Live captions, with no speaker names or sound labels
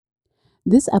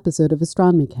This episode of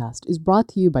AstronomyCast is brought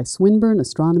to you by Swinburne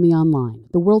Astronomy Online,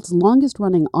 the world's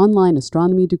longest-running online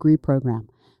astronomy degree program.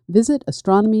 Visit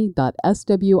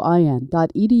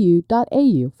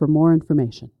astronomy.swin.edu.au for more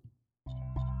information.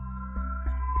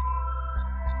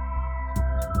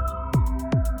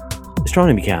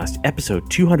 AstronomyCast, episode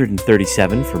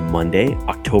 237 for Monday,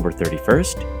 October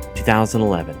 31st,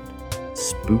 2011.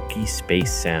 Spooky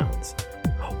Space Sounds.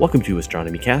 Welcome to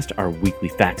AstronomyCast, our weekly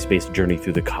facts-based journey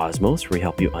through the cosmos, where we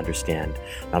help you understand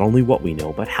not only what we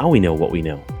know, but how we know what we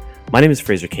know. My name is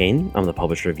Fraser Cain. I'm the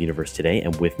publisher of Universe Today,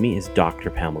 and with me is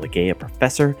Dr. Pamela, a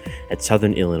professor at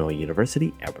Southern Illinois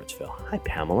University, Edwardsville. Hi,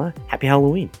 Pamela. Happy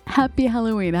Halloween. Happy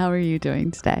Halloween. How are you doing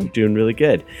today? Doing really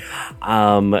good.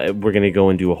 We're going to go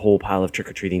and do a whole pile of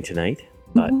trick-or-treating tonight.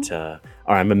 But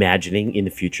or I'm imagining in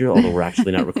the future, although we're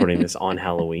actually not recording this on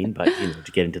Halloween, but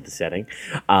to get into the setting.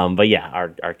 But yeah,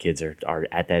 our kids are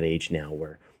at that age now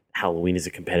where Halloween is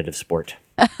a competitive sport.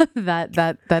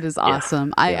 That is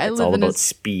awesome. Yeah, it's all about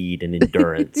speed and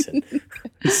endurance and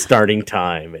starting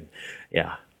time and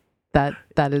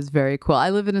That is very cool. I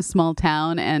live in a small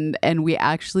town, and we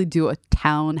actually do a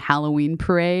town Halloween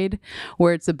parade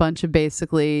where it's a bunch of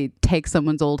basically take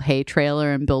someone's old hay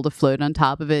trailer and build a float on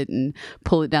top of it and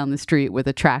pull it down the street with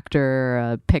a tractor or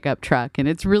a pickup truck. And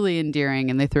it's really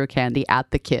endearing, and they throw candy at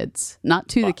the kids. Not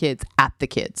to the kids, at the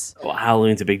kids. Well,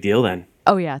 Halloween's a big deal then.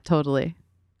 Oh, yeah, totally.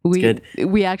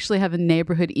 We actually have a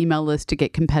neighborhood email list to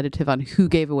get competitive on who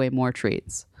gave away more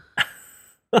treats.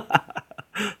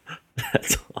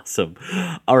 That's awesome.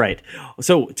 All right.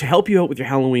 So to help you out with your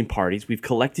Halloween parties, we've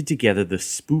collected together the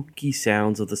spooky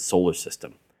sounds of the solar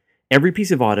system. Every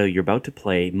piece of audio you're about to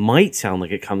play might sound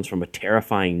like it comes from a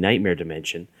terrifying nightmare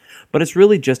dimension, but it's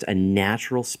really just a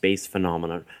natural space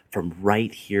phenomenon from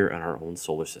right here in our own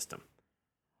solar system.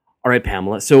 All right,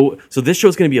 Pamela. So this show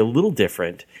is going to be a little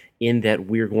different in that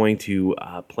we're going to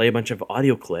play a bunch of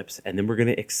audio clips, and then we're going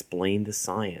to explain the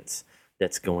science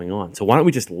that's going on. So why don't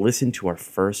we just listen to our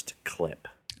first clip?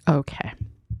 Okay.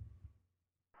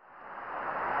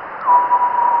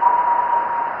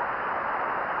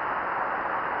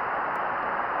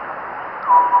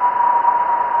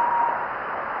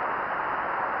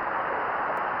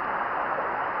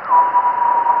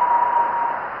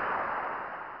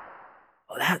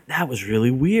 That was really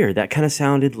weird. That kind of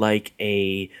sounded like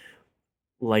a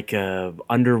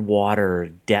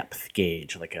underwater depth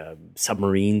gauge, like a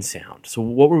submarine sound. So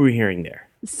what were we hearing there?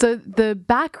 So the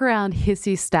background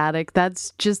hissy static, that's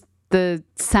just the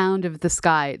sound of the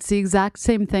sky. It's the exact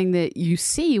same thing that you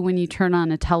see when you turn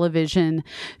on a television,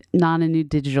 not a new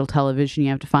digital television. You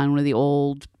have to find one of the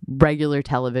old regular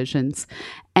televisions,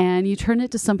 and you turn it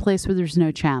to some place where there's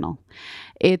no channel.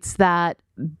 It's that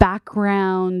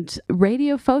background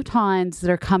radio photons that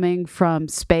are coming from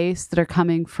space, that are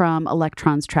coming from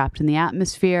electrons trapped in the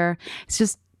atmosphere. It's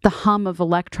just the hum of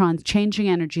electrons changing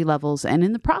energy levels and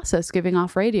in the process giving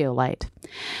off radio light.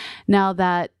 Now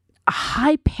that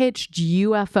high-pitched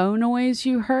UFO noise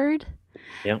you heard,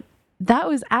 that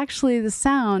was actually the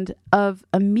sound of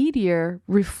a meteor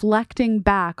reflecting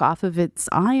back off of its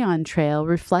ion trail,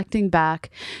 reflecting back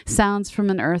sounds from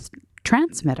an Earth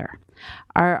transmitter.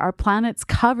 Our planet's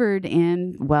covered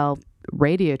in,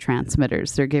 radio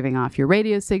transmitters. They're giving off your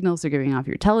radio signals, they're giving off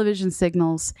your television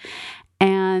signals.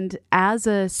 And as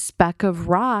a speck of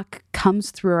rock comes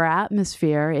through our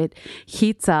atmosphere, it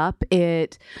heats up,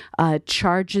 it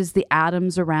charges the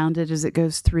atoms around it as it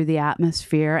goes through the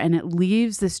atmosphere, and it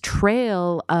leaves this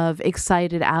trail of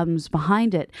excited atoms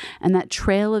behind it. And that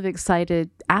trail of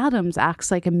excited atoms acts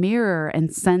like a mirror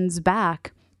and sends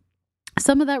back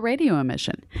some of that radio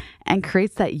emission and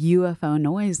creates that UFO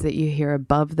noise that you hear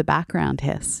above the background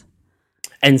hiss.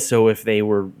 And so if they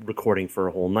were recording for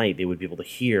a whole night, they would be able to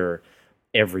hear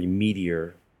every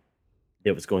meteor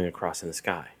that was going across in the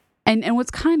sky. And what's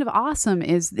kind of awesome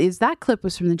is that clip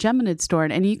was from the Geminid storm,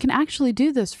 and you can actually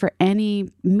do this for any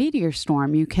meteor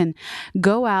storm. You can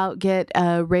go out, get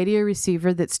a radio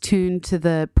receiver that's tuned to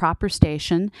the proper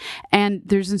station, and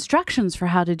there's instructions for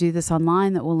how to do this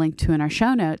online that we'll link to in our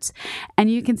show notes.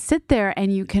 And you can sit there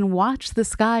and you can watch the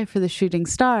sky for the shooting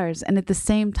stars, and at the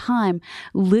same time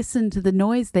listen to the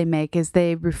noise they make as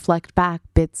they reflect back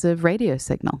bits of radio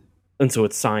signal. And so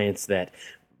it's science that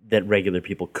regular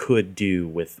people could do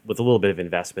with a little bit of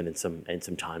investment and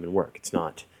some time and work. It's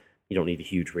not, you don't need a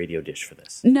huge radio dish for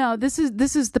this. No, this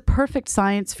is the perfect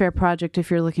science fair project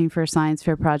if you're looking for a science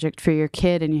fair project for your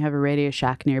kid and you have a Radio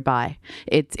Shack nearby.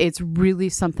 It's really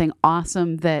something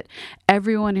awesome that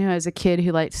everyone who has a kid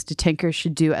who likes to tinker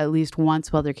should do at least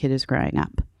once while their kid is growing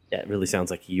up. Yeah, it really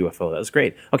sounds like a UFO. That was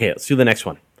great. Okay, let's do the next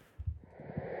one.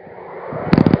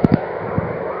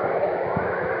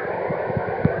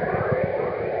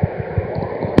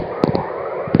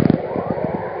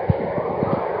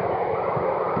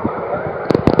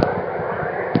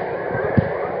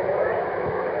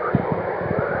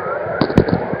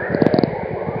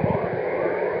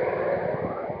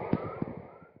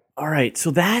 right.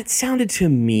 So that sounded to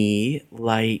me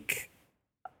like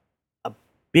a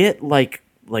bit like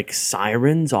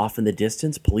sirens off in the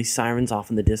distance, police sirens off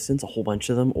in the distance, a whole bunch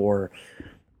of them, or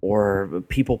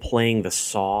people playing the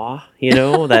saw,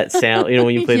 that sound,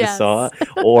 when you play the Yes. saw,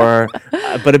 or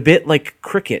but a bit like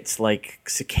crickets, like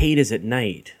cicadas at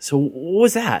night. So what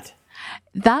was that?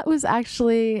 That was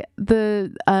actually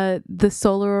the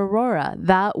solar aurora.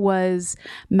 That was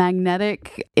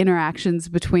magnetic interactions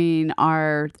between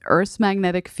our Earth's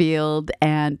magnetic field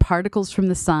and particles from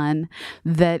the sun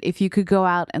that, if you could go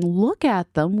out and look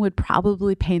at them, would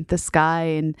probably paint the sky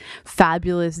in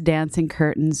fabulous dancing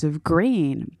curtains of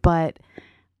green. But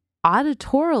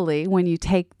auditorily, when you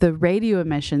take the radio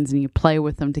emissions and you play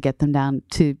with them to get them down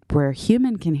to where a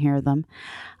human can hear them,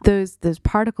 those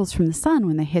particles from the sun,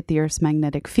 when they hit the Earth's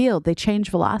magnetic field, they change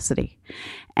velocity.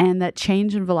 And that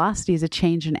change in velocity is a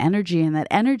change in energy, and that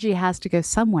energy has to go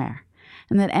somewhere.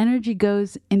 And that energy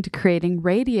goes into creating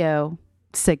radio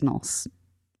signals,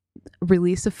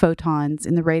 release of photons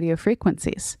in the radio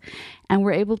frequencies. And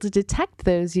we're able to detect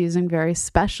those using very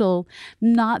special,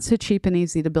 not so cheap and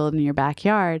easy to build in your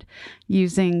backyard,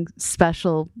 using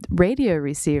special radio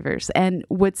receivers. And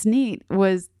what's neat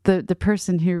was the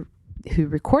person who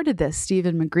recorded this,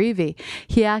 Stephen McGreevy,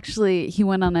 he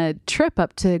went on a trip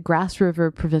up to Grass River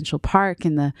Provincial Park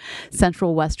in the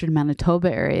central western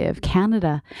Manitoba area of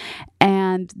Canada.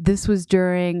 And this was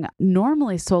during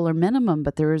normally solar minimum,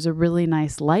 but there was a really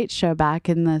nice light show back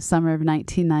in the summer of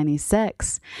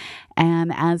 1996.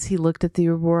 And as he looked at the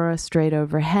aurora straight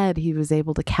overhead, he was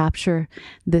able to capture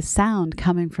this sound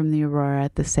coming from the aurora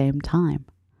at the same time.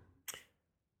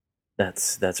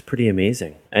 That's pretty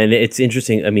amazing. And it's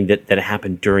interesting, that it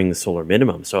happened during the solar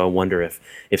minimum. So I wonder if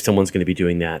someone's going to be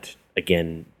doing that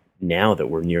again now that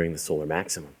we're nearing the solar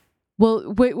maximum.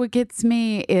 Well, what gets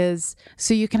me is,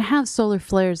 so you can have solar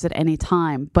flares at any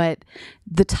time, but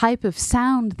the type of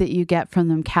sound that you get from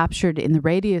them captured in the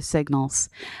radio signals,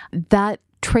 that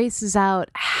traces out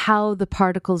how the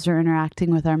particles are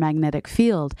interacting with our magnetic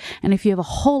field. And if you have a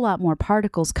whole lot more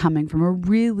particles coming from a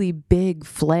really big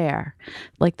flare,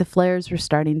 like the flares we're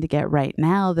starting to get right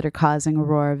now that are causing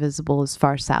aurora visible as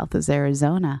far south as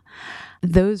Arizona,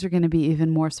 those are going to be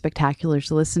even more spectacular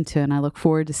to listen to. And I look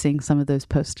forward to seeing some of those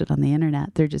posted on the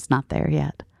internet. They're just not there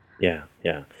yet. Yeah.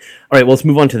 All right, well, let's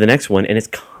move on to the next one. And it's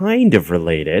kind of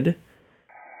related.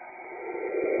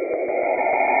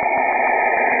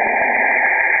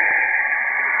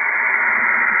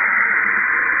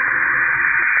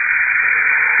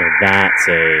 That's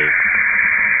a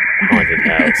haunted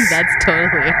house. That's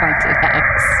totally a haunted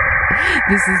house.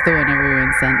 This is the one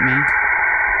everyone sent me.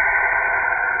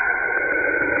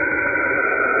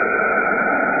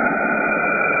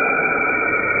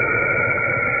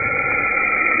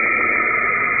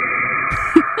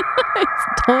 It's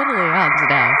totally a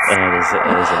haunted house. That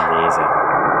is amazing.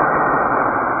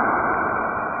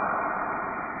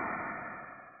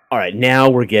 All right, now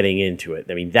we're getting into it.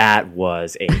 That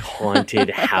was a haunted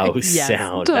house Yes,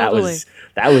 sound. totally.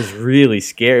 That was really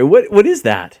scary. What is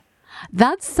that?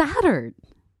 That's Saturn.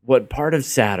 What part of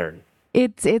Saturn?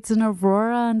 It's an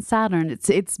aurora on Saturn.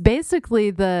 It's basically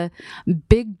the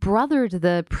big brother to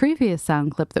the previous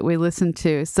sound clip that we listened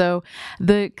to. So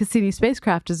the Cassini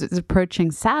spacecraft, as it's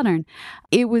approaching Saturn,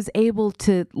 it was able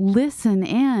to listen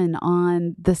in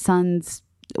on the sun's,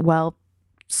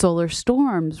 solar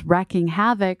storms wrecking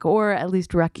havoc, or at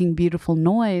least wrecking beautiful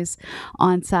noise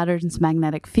on Saturn's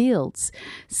magnetic fields.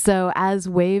 So as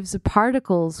waves of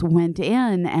particles went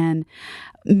in and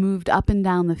moved up and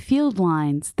down the field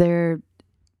lines, their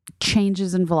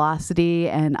changes in velocity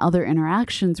and other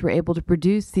interactions were able to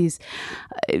produce these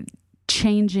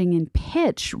changing in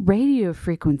pitch radio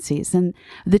frequencies. And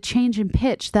the change in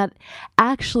pitch, that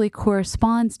actually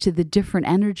corresponds to the different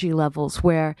energy levels,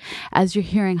 where as you're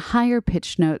hearing higher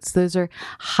pitch notes, those are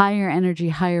higher energy,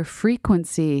 higher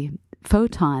frequency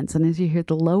photons. And as you hear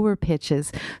the lower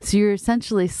pitches, so you're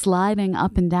essentially sliding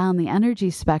up and down the energy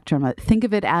spectrum. Think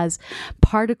of it as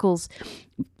particles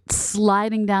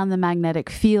sliding down the magnetic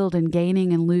field and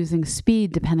gaining and losing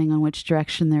speed depending on which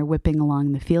direction they're whipping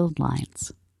along the field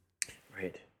lines.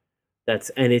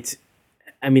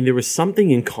 There was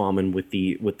something in common with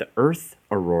the Earth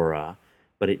aurora,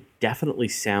 but it definitely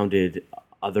sounded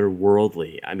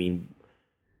otherworldly.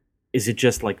 Is it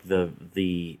just like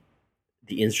the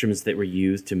instruments that were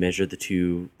used to measure the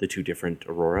two different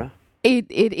aurora?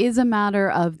 It is a matter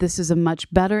of this is a much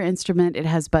better instrument. It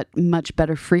has much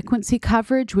better frequency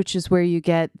coverage, which is where you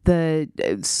get the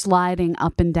sliding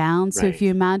up and down. So if you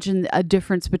imagine a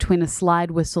difference between a slide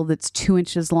whistle that's 2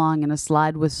 inches long and a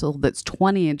slide whistle that's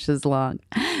 20 inches long,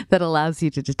 that allows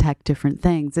you to detect different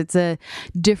things. It's a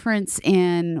difference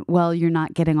in, well, you're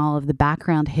not getting all of the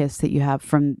background hiss that you have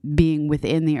from being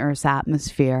within the Earth's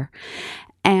atmosphere.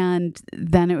 And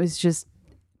then it was just,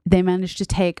 they managed to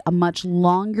take a much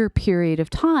longer period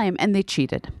of time, and they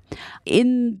cheated.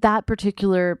 In that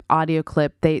particular audio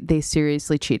clip, they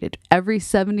seriously cheated. Every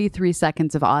 73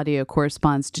 seconds of audio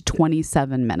corresponds to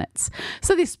 27 minutes.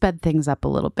 So they sped things up a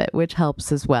little bit, which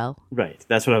helps as well. Right.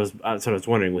 That's what I was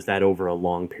wondering. Was that over a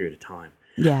long period of time?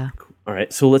 Yeah. All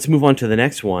right. So let's move on to the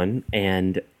next one.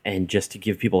 And just to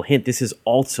give people a hint, this is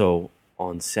also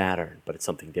on Saturn, but it's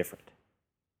something different.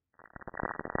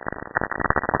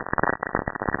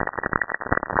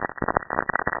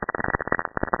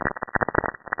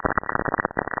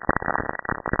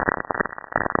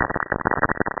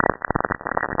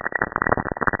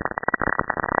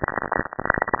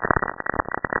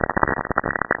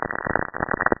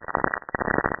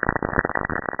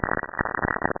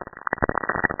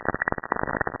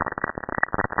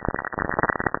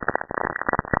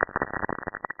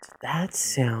 That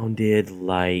sounded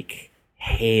like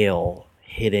hail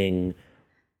hitting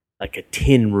like a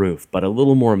tin roof, but a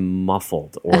little more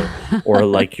muffled, or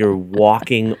like you're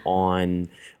walking on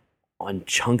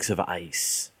chunks of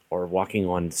ice, or walking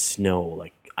on snow,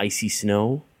 like icy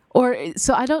snow. Or,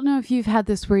 so I don't know if you've had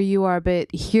this where you are, but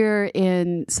here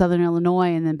in Southern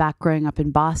Illinois and then back growing up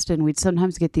in Boston, we'd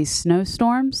sometimes get these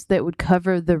snowstorms that would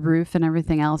cover the roof and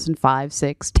everything else in 5,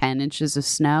 6, 10 inches of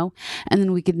snow. And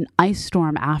then we get an ice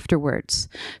storm afterwards.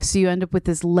 So you end up with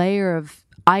this layer of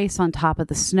ice on top of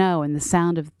the snow, and the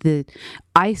sound of the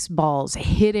ice balls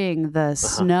hitting the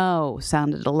snow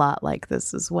sounded a lot like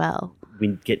this as well.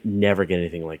 We never get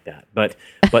anything like that. But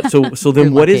so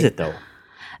then what is it though?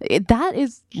 That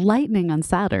is lightning on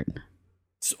Saturn.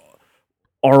 So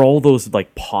are all those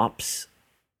like pops?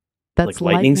 That's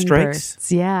like lightning strikes?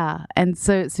 Bursts, yeah. And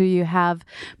so you have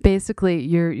basically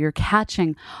you're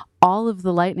catching all of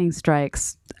the lightning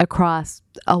strikes across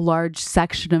a large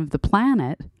section of the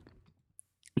planet.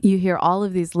 You hear all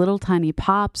of these little tiny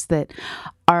pops that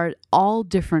are all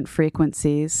different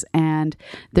frequencies, and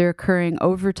they're occurring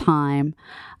over time.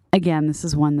 Again, this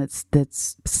is one that's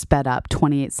sped up.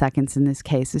 28 seconds in this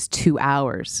case is 2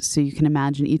 hours. So you can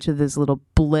imagine each of those little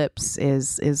blips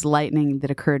is lightning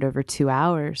that occurred over 2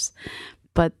 hours.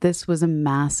 But this was a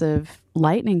massive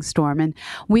lightning storm. And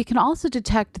we can also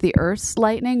detect the Earth's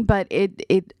lightning, but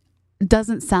it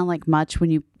doesn't sound like much when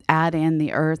you add in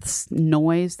the Earth's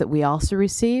noise that we also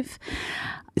receive.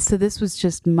 So this was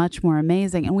just much more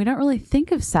amazing. And we don't really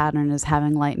think of Saturn as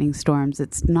having lightning storms.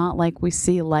 It's not like we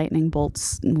see lightning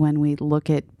bolts when we look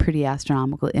at pretty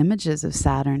astronomical images of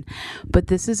Saturn. But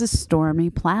this is a stormy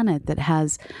planet that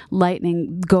has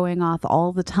lightning going off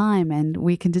all the time, and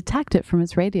we can detect it from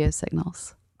its radio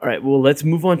signals. All right, well, let's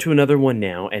move on to another one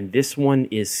now. And this one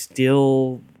is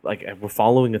still, like, we're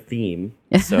following a theme.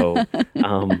 So,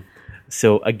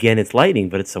 so again, it's lightning,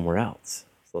 but it's somewhere else.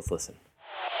 So let's listen.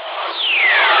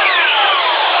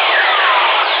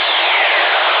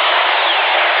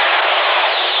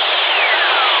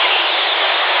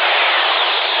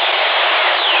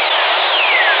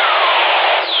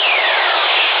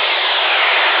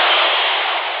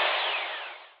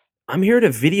 I'm here at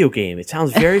a video game. It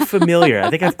sounds very familiar. I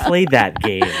think I've played that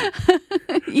game.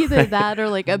 Either that or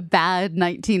like a bad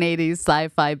 1980s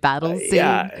sci-fi battle scene.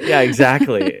 Yeah,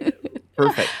 exactly.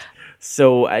 Perfect.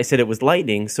 So I said it was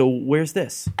lightning. So where's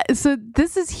this? So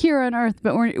this is here on Earth,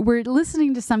 but we're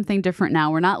listening to something different now.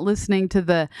 We're not listening to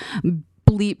the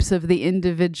bleeps of the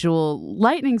individual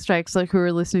lightning strikes like we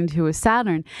were listening to with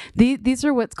Saturn. These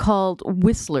are what's called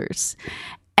whistlers.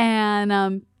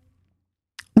 And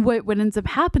what ends up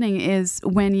happening is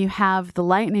when you have the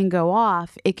lightning go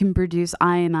off, it can produce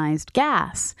ionized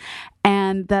gas.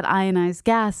 And that ionized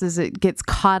gas, as it gets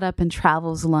caught up and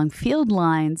travels along field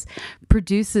lines,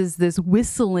 produces this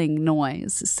whistling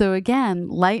noise. So again,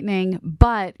 lightning,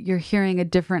 but you're hearing a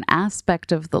different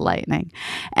aspect of the lightning.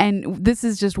 And this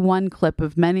is just one clip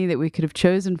of many that we could have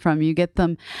chosen from. You get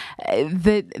them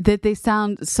that they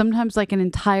sound sometimes like an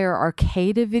entire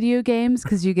arcade of video games,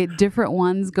 because you get different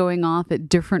ones going off at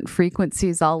different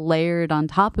frequencies all layered on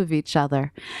top of each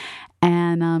other.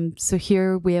 And so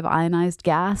here we have ionized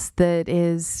gas that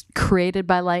is created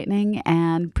by lightning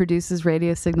and produces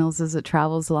radio signals as it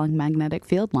travels along magnetic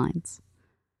field lines.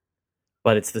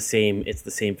 But it's the same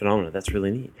phenomenon. That's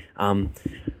really neat.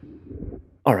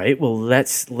 All right, well,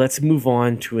 let's move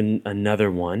on to another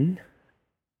one.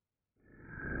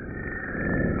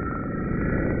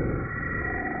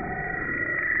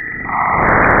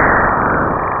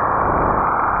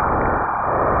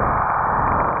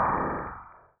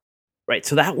 Right,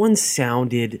 so that one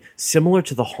sounded similar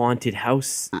to the haunted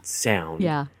house sound.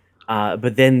 Yeah.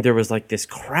 But then there was like this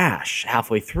crash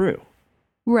halfway through.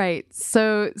 Right.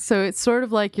 So it's sort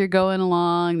of like you're going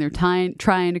along, they're trying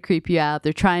to creep you out,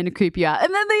 and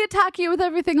then they attack you with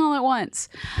everything all at once.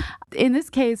 In this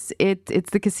case,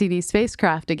 it's the Cassini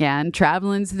spacecraft again,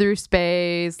 traveling through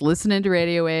space, listening to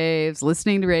radio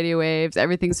waves,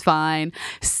 everything's fine.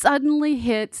 Suddenly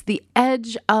hits the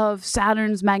edge of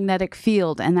Saturn's magnetic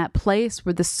field, and that place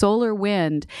where the solar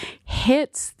wind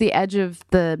hits the edge of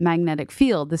the magnetic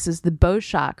field. This is the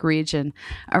Bow-Shock region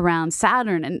around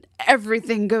Saturn, and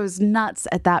everything goes nuts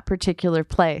at that particular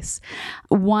place.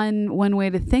 One way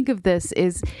to think of this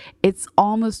is it's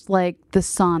almost like the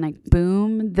sonic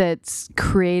boom that's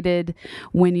created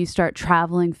when you start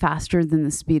traveling faster than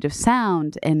the speed of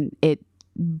sound and it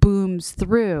booms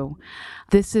through.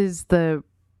 This is the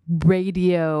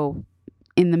radio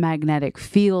in the magnetic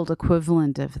field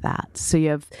equivalent of that. So you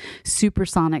have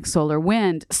supersonic solar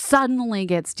wind suddenly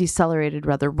gets decelerated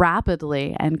rather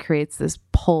rapidly and creates this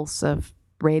pulse of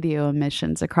radio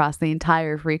emissions across the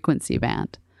entire frequency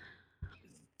band.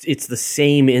 It's the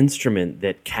same instrument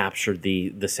that captured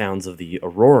the sounds of the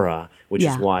aurora, which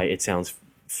is why it sounds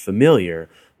familiar,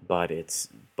 but it's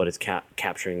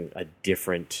capturing a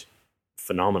different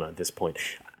phenomena at this point.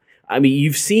 I mean,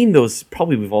 you've seen those.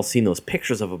 Probably we've all seen those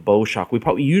pictures of a bow shock.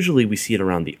 Usually we see it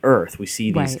around the Earth. We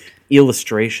see these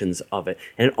illustrations of it,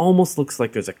 and it almost looks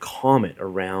like there's a comet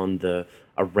around the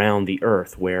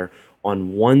Earth, where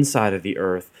on one side of the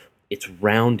Earth it's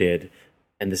rounded.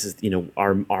 And this is,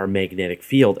 our magnetic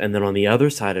field. And then on the other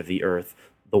side of the Earth,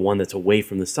 the one that's away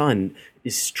from the sun,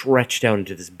 is stretched out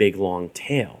into this big, long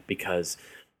tail, because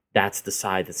that's the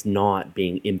side that's not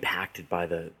being impacted by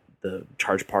the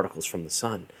charged particles from the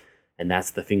sun. And that's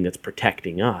the thing that's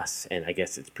protecting us. And I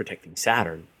guess it's protecting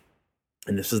Saturn.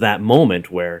 And this is that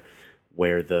moment where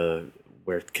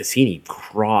Cassini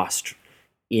crossed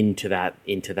into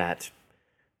that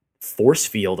force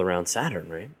field around Saturn,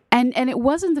 right? And it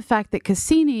wasn't the fact that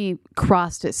Cassini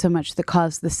crossed it so much that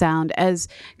caused the sound, as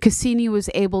Cassini was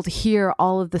able to hear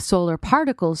all of the solar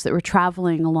particles that were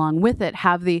traveling along with it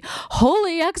have the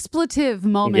holy expletive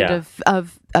moment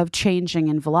of changing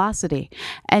in velocity.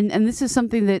 And this is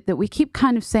something that we keep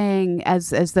kind of saying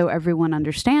as though everyone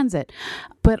understands it.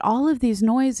 But all of these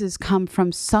noises come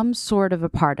from some sort of a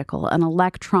particle, an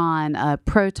electron, a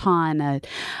proton,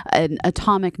 an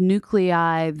atomic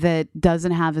nuclei that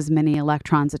doesn't have as many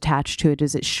electrons attached to it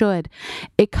as it should.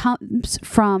 It comes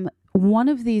from one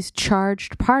of these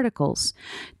charged particles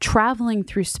traveling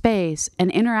through space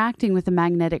and interacting with the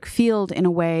magnetic field in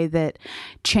a way that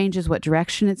changes what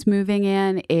direction it's moving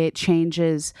in. It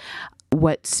changes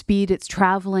what speed it's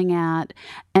traveling at.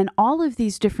 And all of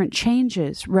these different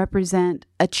changes represent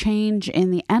a change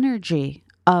in the energy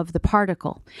of the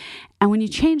particle. And when you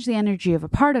change the energy of a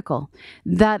particle,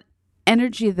 that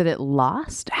energy that it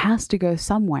lost has to go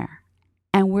somewhere.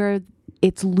 And where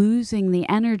it's losing the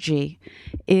energy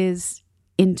is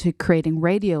into creating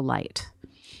radio light.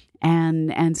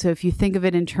 And so if you think of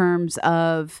it in terms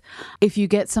of, if you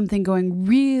get something going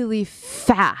really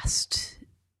fast,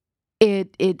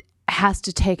 it has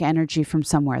to take energy from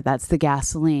somewhere. That's the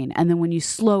gasoline. And then when you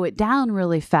slow it down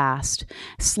really fast,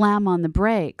 slam on the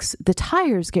brakes, the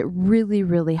tires get really,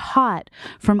 really hot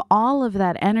from all of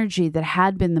that energy that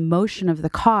had been the motion of the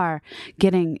car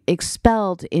getting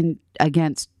expelled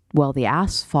against the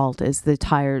asphalt as the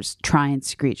tires try and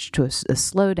screech to a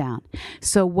slowdown.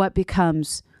 So what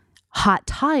becomes hot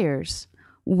tires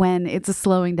when it's a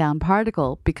slowing down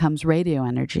particle becomes radio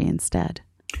energy instead.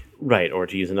 Right, or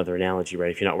to use another analogy,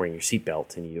 right, if you're not wearing your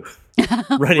seatbelt and you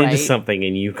run into something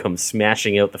and you come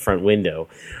smashing out the front window,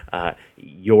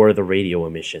 you're the radio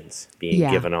emissions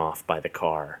being given off by the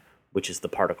car, which is the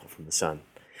particle from the sun.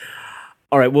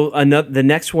 All right, well, the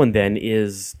next one then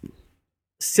is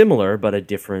similar but a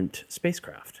different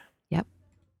spacecraft. Yep.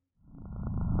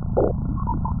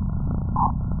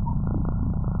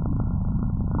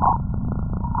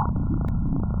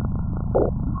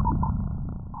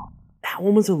 That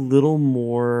one was a little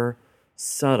more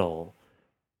subtle.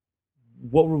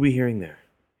 What were we hearing there?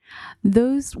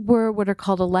 Those were what are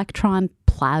called electron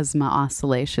plasma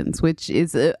oscillations, which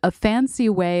is a fancy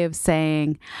way of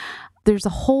saying there's a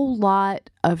whole lot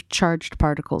of charged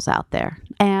particles out there.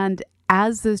 And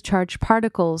as those charged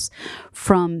particles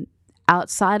from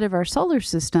outside of our solar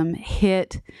system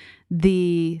hit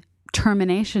the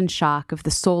termination shock of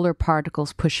the solar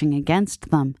particles pushing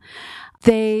against them,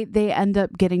 they end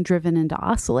up getting driven into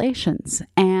oscillations.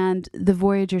 And the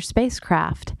Voyager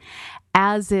spacecraft,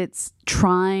 as it's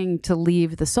trying to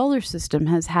leave the solar system,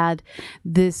 has had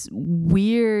this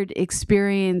weird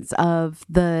experience of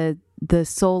the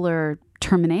solar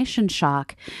termination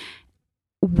shock.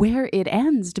 Where it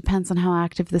ends depends on how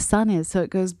active the sun is. So it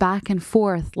goes back and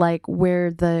forth, like where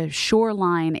the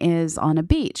shoreline is on a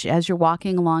beach. As you're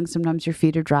walking along, sometimes your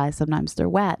feet are dry, sometimes they're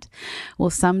wet. Well,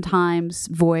 sometimes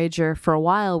Voyager for a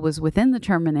while was within the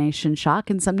termination shock,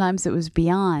 and sometimes it was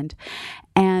beyond.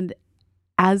 And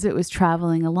as it was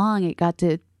traveling along, it got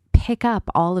to pick up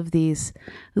all of these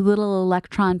little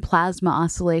electron plasma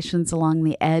oscillations along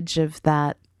the edge of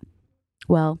that,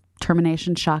 well,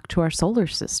 termination shock to our solar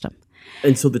system.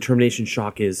 And so the termination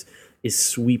shock is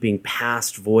sweeping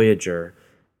past Voyager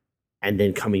and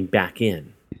then coming back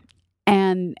in.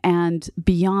 And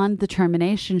beyond the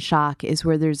termination shock is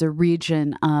where there's a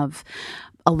region of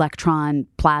electron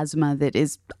plasma that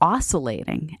is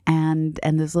oscillating, and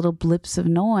those little blips of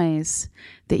noise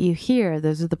that you hear,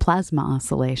 those are the plasma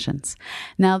oscillations.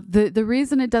 Now, the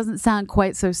reason it doesn't sound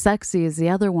quite so sexy as the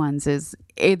other ones is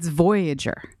it's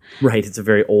Voyager. Right. It's a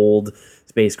very old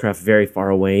spacecraft, very far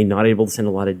away, not able to send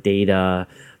a lot of data,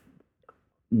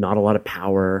 not a lot of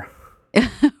power.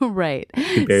 Right. You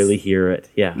can barely hear it.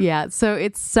 Yeah. Yeah. So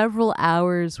it's several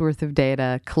hours worth of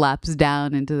data collapsed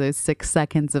down into those 6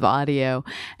 seconds of audio.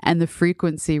 And the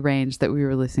frequency range that we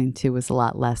were listening to was a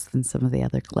lot less than some of the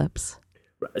other clips.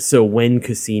 So when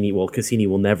Cassini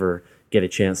will never get a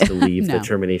chance to leave No. the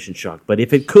termination shock. But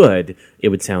if it could, it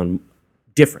would sound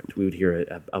different. We would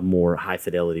hear a more high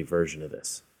fidelity version of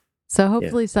this. So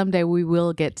hopefully someday we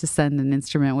will get to send an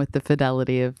instrument with the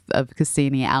fidelity of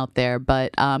Cassini out there,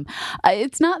 but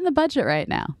it's not in the budget right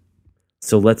now.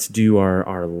 So let's do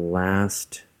our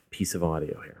last piece of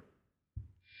audio here.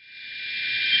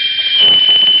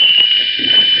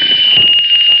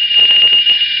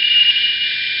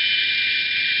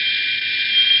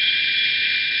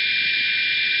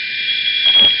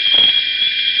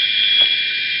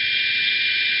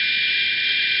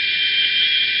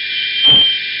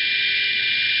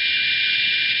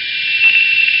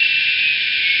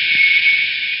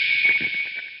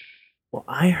 Well,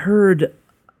 I heard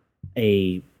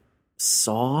a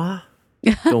saw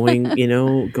going,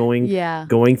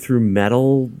 going through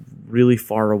metal really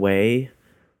far away,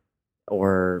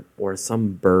 or some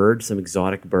bird, some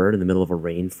exotic bird in the middle of a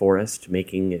rainforest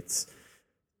making its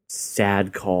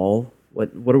sad call.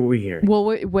 What are we hearing? Well,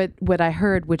 what I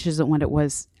heard, which isn't what it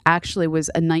was, actually was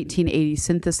a 1980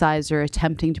 synthesizer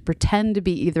attempting to pretend to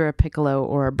be either a piccolo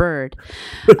or a bird.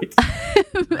 Right.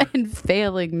 And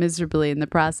failing miserably in the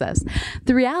process.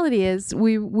 The reality is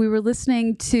we were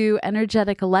listening to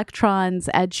energetic electrons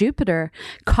at Jupiter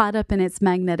caught up in its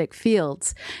magnetic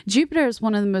fields. Jupiter is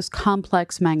one of the most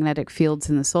complex magnetic fields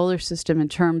in the solar system in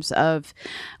terms of,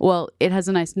 well, it has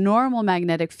a nice normal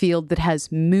magnetic field that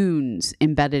has moons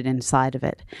embedded inside of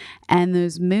it. And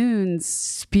those moons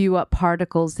spew up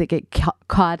particles that get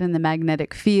caught in the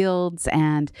magnetic fields,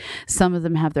 and some of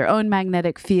them have their own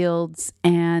magnetic fields.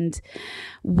 And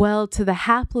well, to the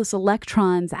hapless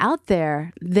electrons out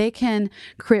there, they can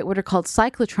create what are called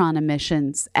cyclotron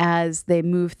emissions as they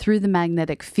move through the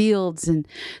magnetic fields and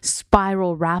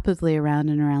spiral rapidly around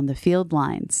and around the field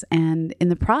lines. And in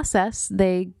the process,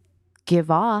 they give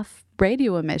off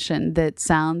radio emission that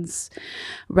sounds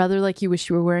rather like you wish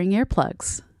you were wearing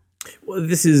earplugs. Well,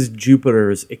 this is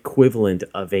Jupiter's equivalent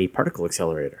of a particle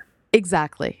accelerator.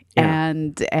 Exactly. Yeah.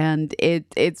 And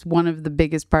it's one of the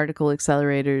biggest particle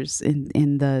accelerators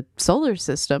in the solar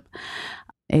system.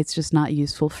 It's just not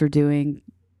useful for doing,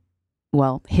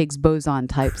 well, Higgs boson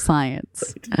type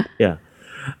science. Right. Yeah.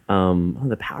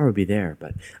 The power would be there,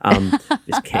 but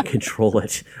just can't control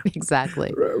it.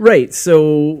 Exactly. Right.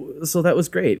 So that was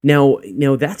great. Now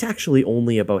that's actually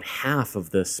only about half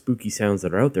of the spooky sounds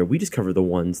that are out there. We just cover the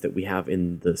ones that we have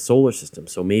in the solar system.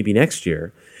 So maybe next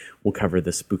year we'll cover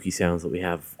the spooky sounds that we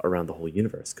have around the whole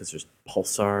universe, because there's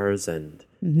pulsars and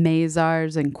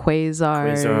Masars and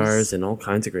quasars and all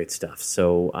kinds of great stuff.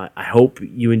 So I hope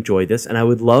you enjoyed this, and I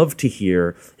would love to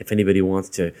hear if anybody wants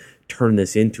to turn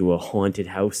this into a haunted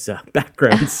house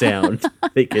background sound.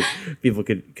 People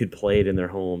could play it in their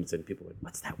homes, and people are like,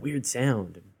 what's that weird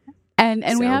sound? And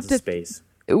we have to space.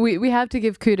 We have to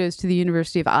give kudos to the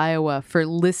University of Iowa for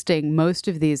listing most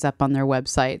of these up on their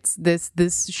websites.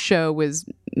 This show was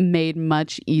made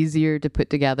much easier to put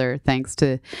together thanks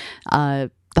to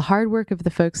the hard work of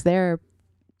the folks there,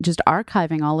 just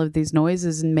archiving all of these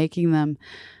noises and making them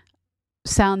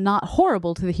sound not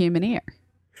horrible to the human ear.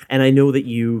 And I know that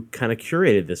you kind of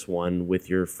curated this one with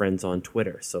your friends on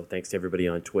Twitter. So thanks to everybody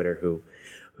on Twitter who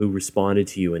responded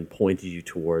to you and pointed you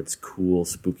towards cool,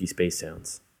 spooky space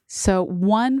sounds. So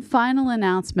one final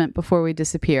announcement before we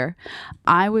disappear.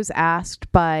 I was asked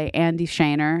by Andy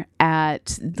Shaner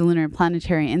at the Lunar and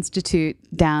Planetary Institute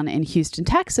down in Houston,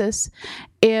 Texas,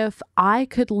 if I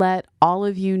could let all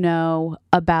of you know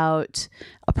about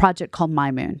a project called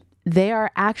My Moon. They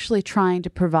are actually trying to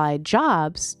provide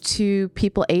jobs to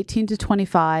people 18 to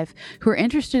 25 who are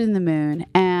interested in the moon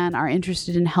and are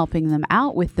interested in helping them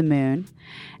out with the moon.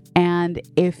 And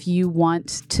if you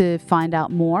want to find out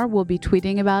more, we'll be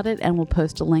tweeting about it and we'll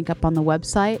post a link up on the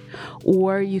website.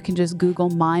 Or you can just Google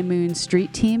My Moon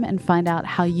Street Team and find out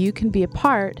how you can be a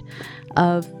part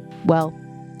of, well,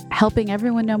 helping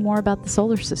everyone know more about the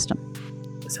solar system.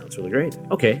 That sounds really great.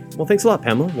 Okay. Well, thanks a lot,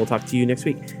 Pamela. We'll talk to you next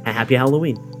week. Happy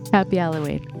Halloween. Happy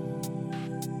Halloween.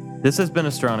 This has been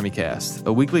AstronomyCast,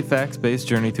 a weekly facts-based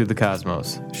journey through the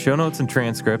cosmos. Show notes and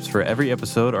transcripts for every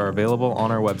episode are available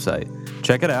on our website.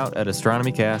 Check it out at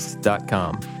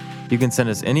AstronomyCast.com. You can send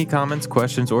us any comments,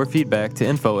 questions, or feedback to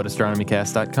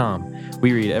info@AstronomyCast.com.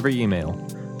 We read every email.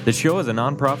 The show is a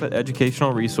nonprofit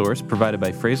educational resource provided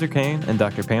by Fraser, Cain, and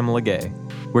Dr. Pamela Gay.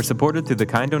 We're supported through the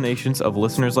kind donations of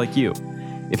listeners like you.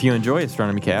 If you enjoy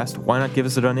AstronomyCast, why not give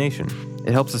us a donation?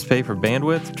 It helps us pay for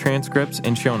bandwidth, transcripts,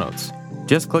 and show notes.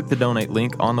 Just click the donate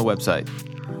link on the website.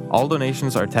 All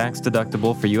donations are tax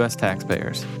deductible for U.S.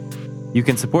 taxpayers. You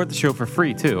can support the show for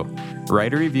free, too.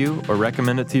 Write a review or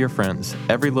recommend it to your friends.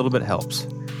 Every little bit helps.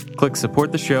 Click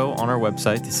support the show on our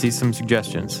website to see some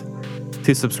suggestions.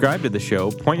 To subscribe to the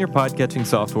show, point your podcatching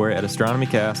software at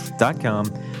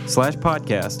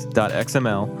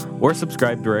astronomycast.com/podcast.xml or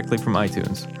subscribe directly from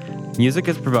iTunes. Music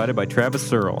is provided by Travis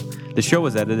Searle. The show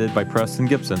is edited by Preston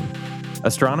Gibson.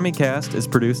 AstronomyCast is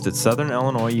produced at Southern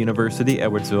Illinois University,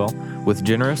 Edwardsville, with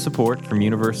generous support from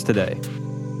Universe Today.